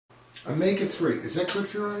Omega-3, is that good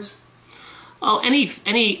for your eyes? Oh,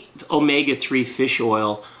 any omega-3 fish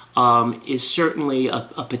oil is certainly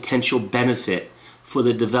a potential benefit for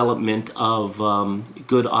the development of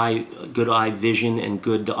good eye vision and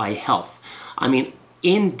good eye health. I mean,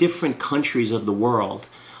 in different countries of the world,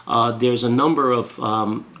 there's a number of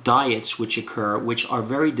diets which occur which are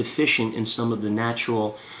very deficient in some of the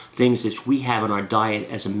natural things that we have in our diet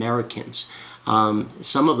as Americans.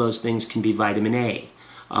 Some of those things can be vitamin A.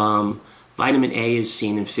 Vitamin A is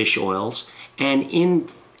seen in fish oils, and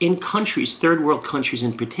in countries, third world countries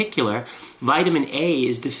in particular, vitamin A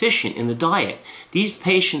is deficient in the diet. These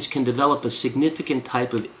patients can develop a significant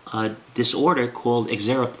type of disorder called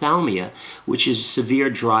xerophthalmia, which is severe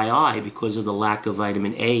dry eye because of the lack of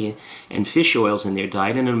vitamin A and fish oils in their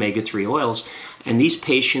diet and omega-3 oils. And these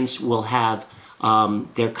patients will have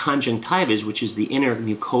their conjunctivas, which is the inner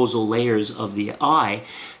mucosal layers of the eye.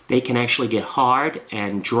 They can actually get hard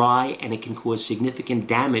and dry, and it can cause significant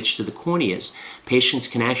damage to the corneas. Patients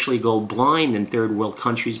can actually go blind in third world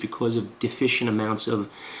countries because of deficient amounts of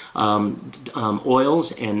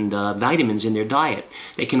oils and vitamins in their diet.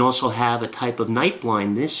 They can also have a type of night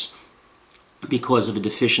blindness because of a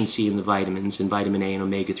deficiency in the vitamins and vitamin A and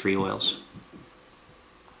omega-3 oils.